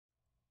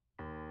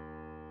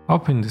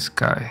Up in the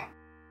sky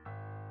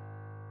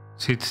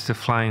sits the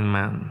flying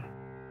man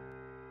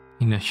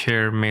in a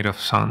chair made of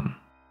sun,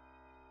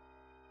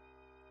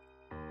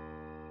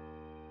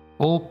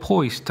 all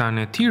poised and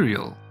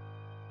ethereal,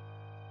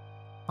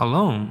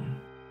 alone,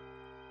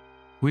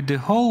 with the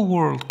whole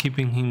world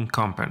keeping him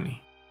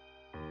company.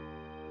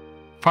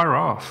 Far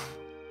off,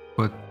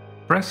 but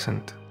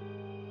present,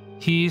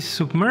 he is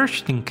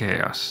submerged in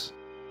chaos,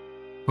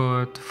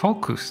 but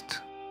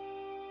focused,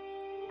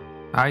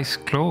 eyes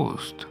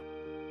closed,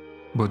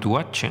 but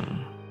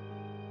watching,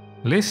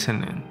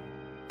 listening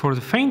for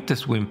the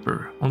faintest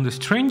whimper on the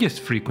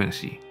strangest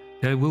frequency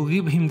that will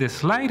give him the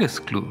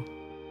slightest clue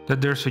that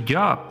there's a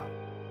job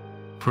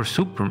for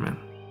Superman.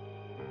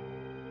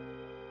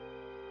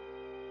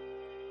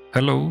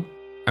 Hello,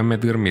 I'm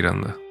Edgar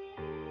Miranda.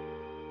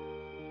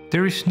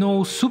 There is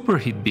no super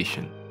heat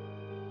vision,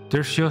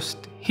 there's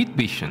just heat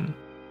vision,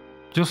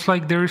 just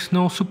like there is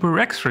no super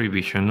X-ray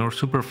vision or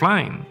super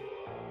flying,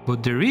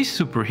 but there is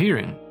super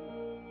hearing,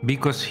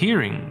 because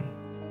hearing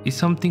is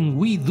something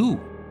we do.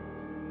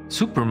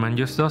 Superman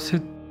just does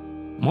it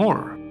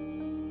more.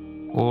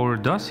 Or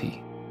does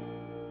he?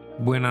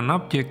 When an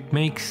object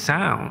makes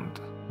sound,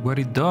 what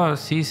it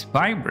does is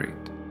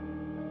vibrate.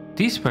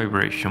 This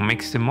vibration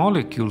makes the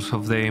molecules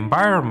of the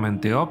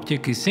environment the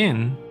object is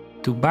in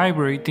to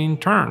vibrate in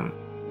turn.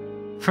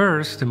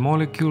 First, the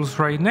molecules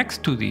right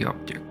next to the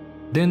object.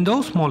 Then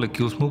those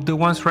molecules move the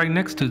ones right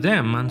next to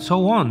them, and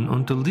so on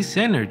until this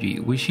energy,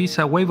 which is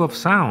a wave of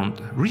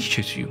sound,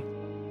 reaches you.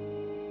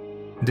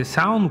 The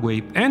sound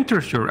wave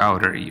enters your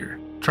outer ear,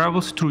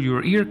 travels through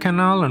your ear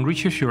canal and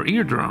reaches your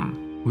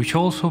eardrum, which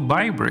also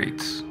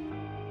vibrates,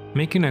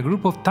 making a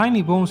group of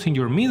tiny bones in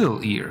your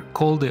middle ear,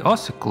 called the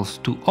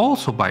ossicles, to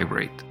also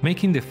vibrate,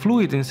 making the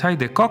fluid inside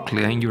the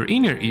cochlea in your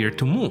inner ear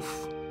to move.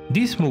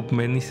 This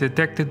movement is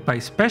detected by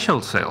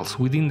special cells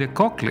within the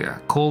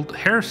cochlea, called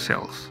hair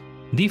cells.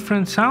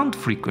 Different sound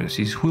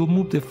frequencies will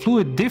move the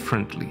fluid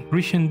differently,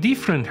 reaching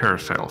different hair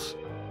cells,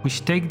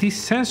 which take this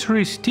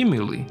sensory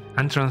stimuli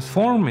and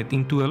transform it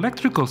into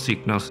electrical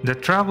signals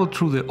that travel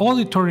through the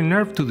auditory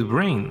nerve to the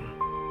brain,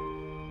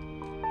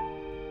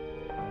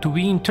 to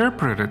be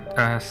interpreted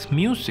as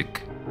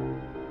music,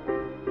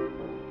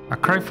 a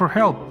cry for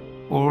help,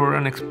 or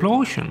an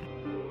explosion.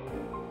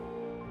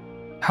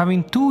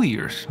 Having two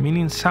ears,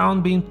 meaning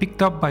sound being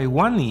picked up by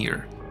one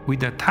ear,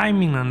 with a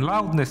timing and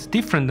loudness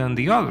different than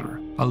the other,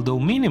 although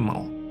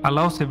minimal,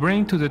 allows the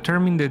brain to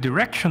determine the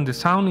direction the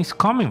sound is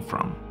coming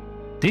from.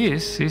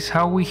 This is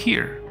how we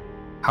hear.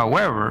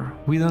 However,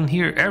 we don't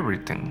hear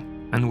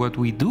everything, and what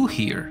we do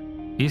hear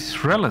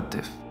is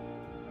relative.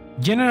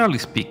 Generally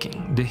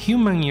speaking, the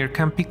human ear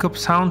can pick up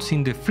sounds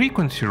in the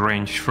frequency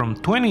range from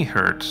 20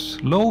 Hz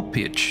low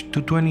pitch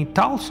to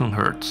 20,000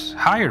 Hz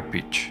higher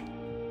pitch,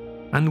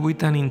 and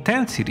with an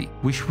intensity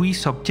which we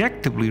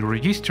subjectively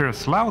register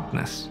as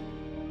loudness,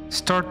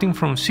 starting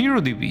from 0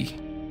 dB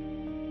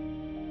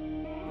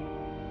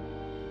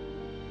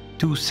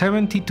to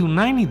 70 to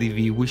 90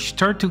 dB, which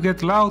start to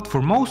get loud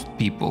for most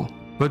people,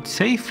 but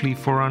safely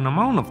for an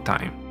amount of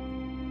time,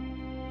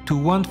 to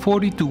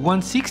 140 to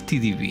 160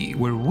 dB,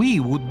 where we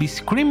would be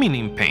screaming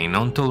in pain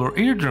until our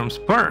eardrums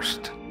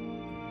burst.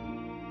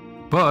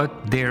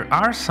 But there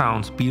are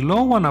sounds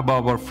below and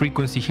above our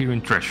frequency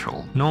hearing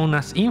threshold, known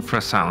as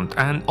infrasound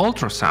and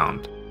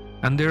ultrasound,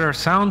 and there are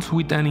sounds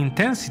with an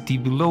intensity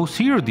below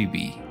 0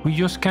 dB, we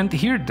just can't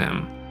hear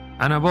them,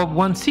 and above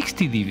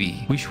 160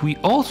 dB, which we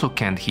also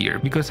can't hear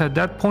because at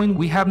that point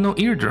we have no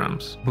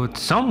eardrums, but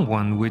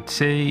someone with,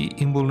 say,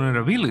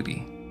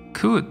 invulnerability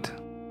could.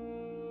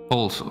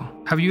 Also,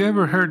 have you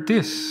ever heard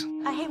this?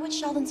 I hate what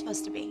Sheldon's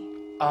supposed to be.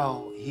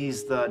 Oh,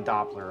 he's the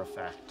Doppler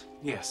Effect.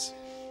 Yes.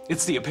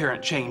 It's the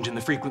apparent change in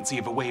the frequency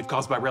of a wave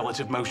caused by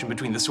relative motion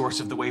between the source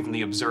of the wave and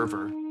the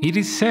observer. It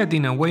is said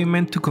in a way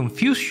meant to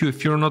confuse you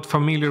if you're not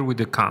familiar with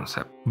the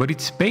concept, but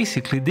it's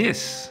basically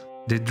this.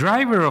 The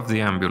driver of the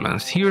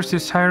ambulance hears the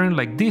siren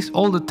like this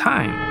all the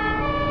time,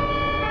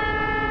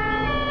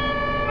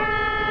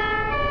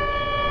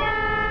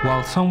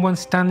 while someone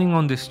standing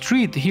on the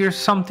street hears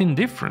something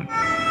different.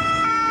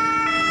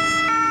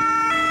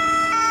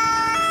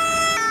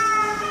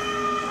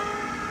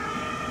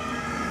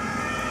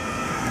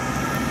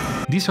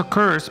 This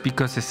occurs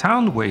because the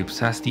sound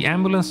waves, as the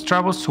ambulance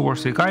travels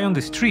towards the guy on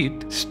the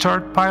street,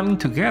 start piling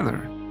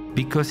together,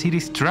 because it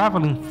is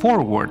traveling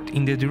forward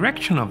in the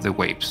direction of the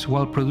waves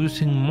while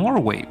producing more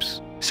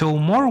waves. So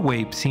more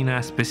waves in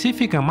a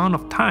specific amount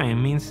of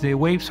time means the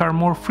waves are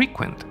more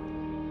frequent,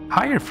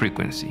 higher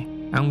frequency.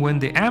 And when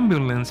the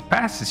ambulance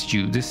passes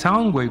you, the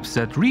sound waves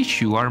that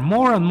reach you are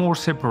more and more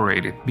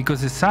separated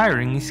because the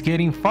siren is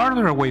getting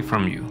farther away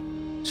from you.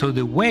 So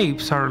the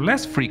waves are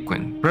less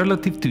frequent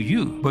relative to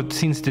you, but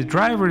since the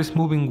driver is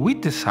moving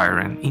with the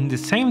siren in the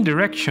same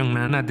direction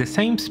and at the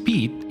same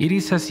speed, it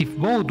is as if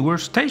both were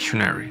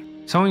stationary.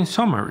 So in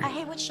summary, I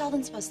hate what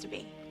Sheldon's supposed to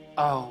be.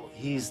 Oh,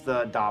 he's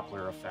the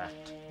Doppler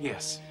Effect.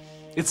 Yes.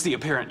 It's the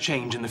apparent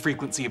change in the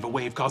frequency of a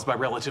wave caused by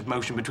relative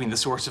motion between the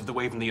source of the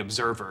wave and the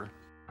observer.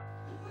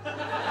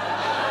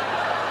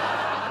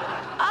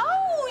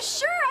 Oh,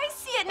 sure, I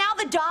see it now.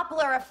 The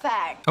Doppler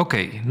Effect.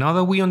 Okay, now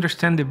that we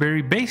understand the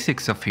very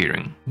basics of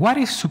hearing, what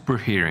is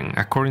superhearing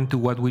according to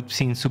what we've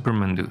seen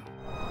Superman do?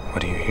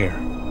 What do you hear?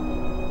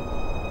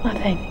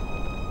 Nothing.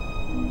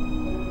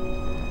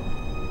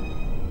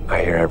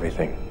 I hear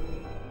everything.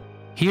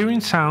 Hearing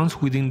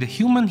sounds within the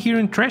human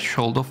hearing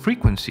threshold of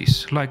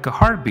frequencies, like a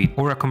heartbeat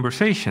or a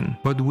conversation,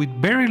 but with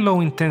very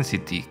low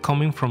intensity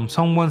coming from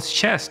someone's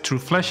chest through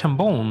flesh and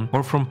bone,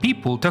 or from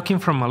people talking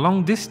from a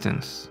long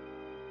distance.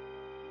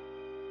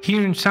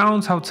 Hearing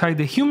sounds outside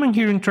the human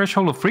hearing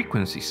threshold of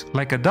frequencies,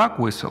 like a dog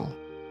whistle.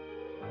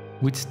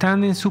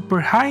 Withstanding super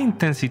high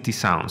intensity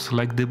sounds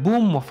like the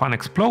boom of an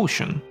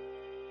explosion,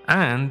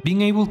 and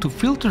being able to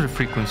filter the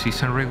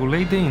frequencies and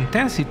regulate the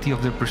intensity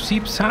of the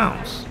perceived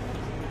sounds.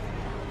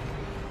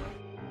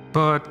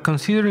 But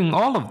considering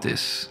all of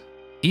this,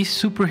 is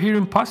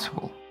superhearing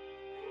possible?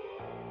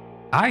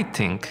 I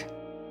think,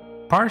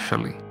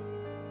 partially,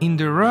 in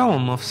the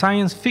realm of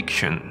science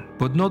fiction,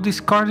 but not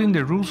discarding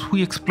the rules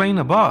we explained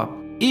above.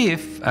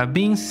 If a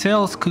being's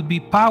cells could be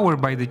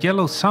powered by the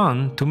yellow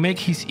sun to make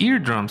his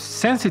eardrums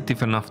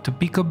sensitive enough to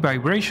pick up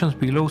vibrations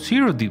below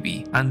 0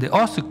 dB, and the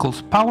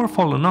ossicles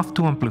powerful enough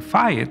to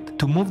amplify it,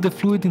 to move the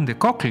fluid in the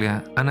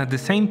cochlea, and at the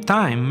same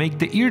time make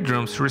the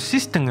eardrums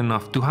resistant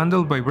enough to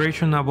handle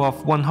vibration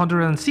above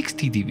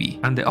 160 dB,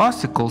 and the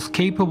ossicles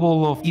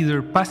capable of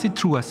either pass it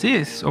through as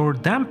is or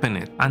dampen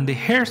it, and the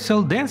hair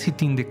cell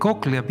density in the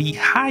cochlea be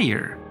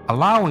higher,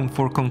 allowing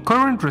for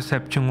concurrent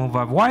reception of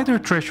a wider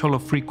threshold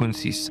of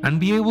frequencies and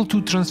be able to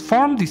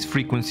transform these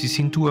frequencies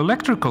into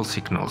electrical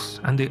signals,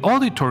 and the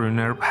auditory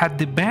nerve had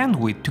the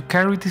bandwidth to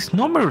carry these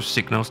numerous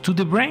signals to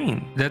the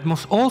brain, that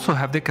must also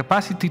have the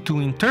capacity to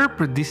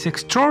interpret this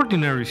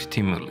extraordinary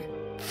stimuli,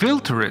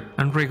 filter it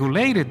and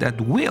regulate it at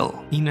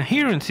will in a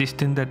hearing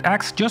system that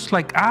acts just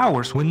like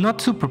ours when not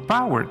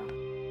superpowered.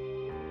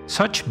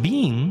 Such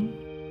being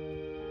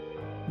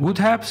would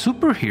have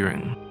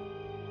superhearing.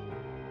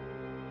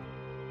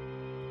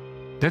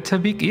 That's a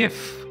big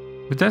if,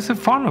 but that's the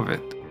fun of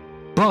it.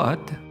 But,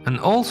 and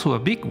also a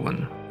big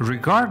one,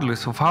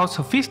 regardless of how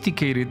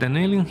sophisticated an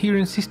alien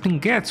hearing system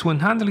gets when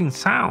handling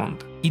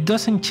sound, it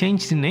doesn't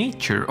change the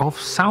nature of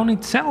sound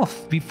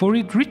itself before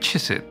it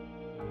reaches it.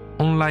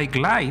 Unlike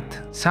light,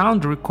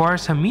 sound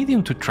requires a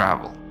medium to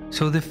travel.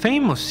 So the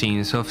famous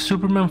scenes of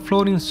Superman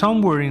floating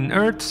somewhere in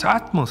Earth's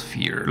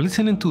atmosphere,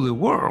 listening to the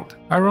world,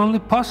 are only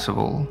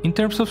possible in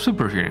terms of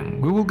superhearing.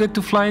 We will get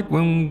to flight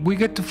when we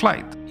get to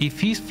flight. If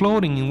he's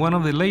floating in one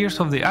of the layers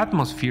of the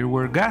atmosphere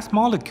where gas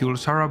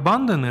molecules are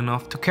abundant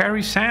enough to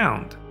carry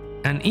sound.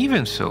 And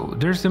even so,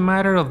 there's the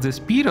matter of the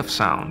speed of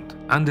sound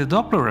and the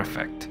Doppler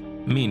effect.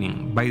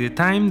 Meaning, by the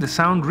time the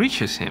sound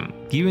reaches him,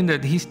 given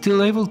that he's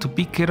still able to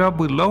pick it up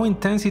with low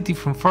intensity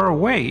from far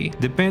away,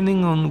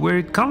 depending on where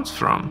it comes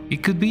from,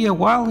 it could be a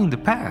while in the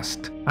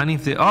past. And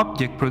if the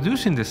object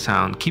producing the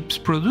sound keeps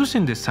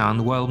producing the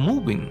sound while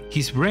moving,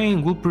 his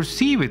brain will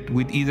perceive it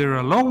with either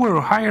a lower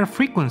or higher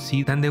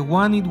frequency than the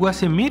one it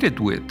was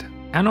emitted with.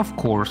 And of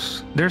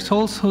course, there's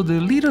also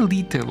the little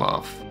detail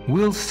of,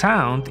 will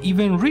sound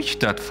even reach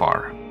that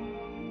far?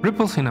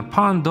 Ripples in a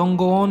pond don't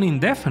go on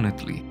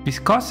indefinitely.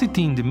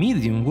 Viscosity in the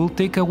medium will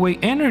take away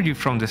energy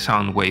from the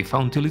sound wave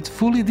until it's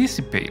fully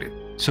dissipated.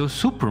 So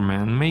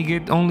Superman may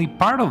get only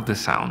part of the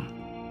sound.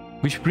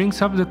 Which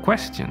brings up the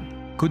question,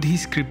 could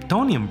his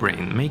Kryptonian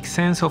brain make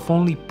sense of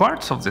only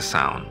parts of the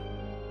sound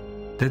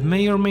that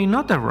may or may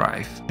not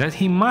arrive, that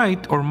he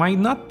might or might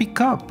not pick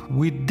up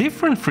with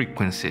different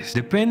frequencies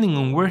depending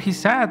on where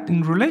he's at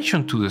in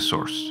relation to the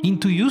source,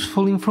 into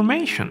useful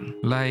information,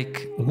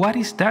 like what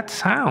is that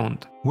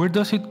sound? Where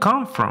does it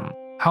come from?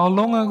 How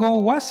long ago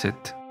was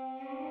it?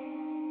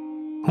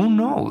 Who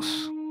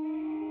knows?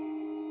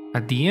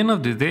 At the end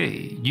of the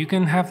day, you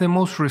can have the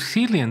most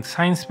resilient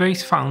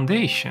science-based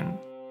foundation,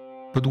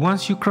 but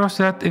once you cross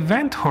that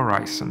event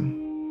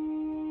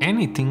horizon,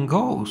 anything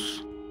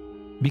goes.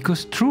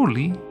 Because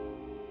truly,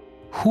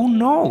 who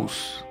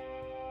knows?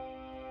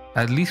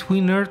 At least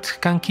we nerds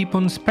can keep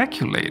on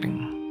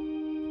speculating.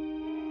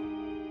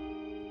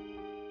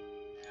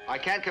 I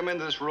can't come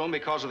into this room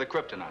because of the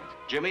kryptonite.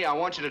 Jimmy, I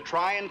want you to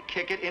try and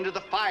kick it into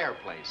the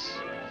fireplace.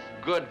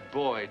 Good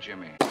boy,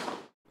 Jimmy.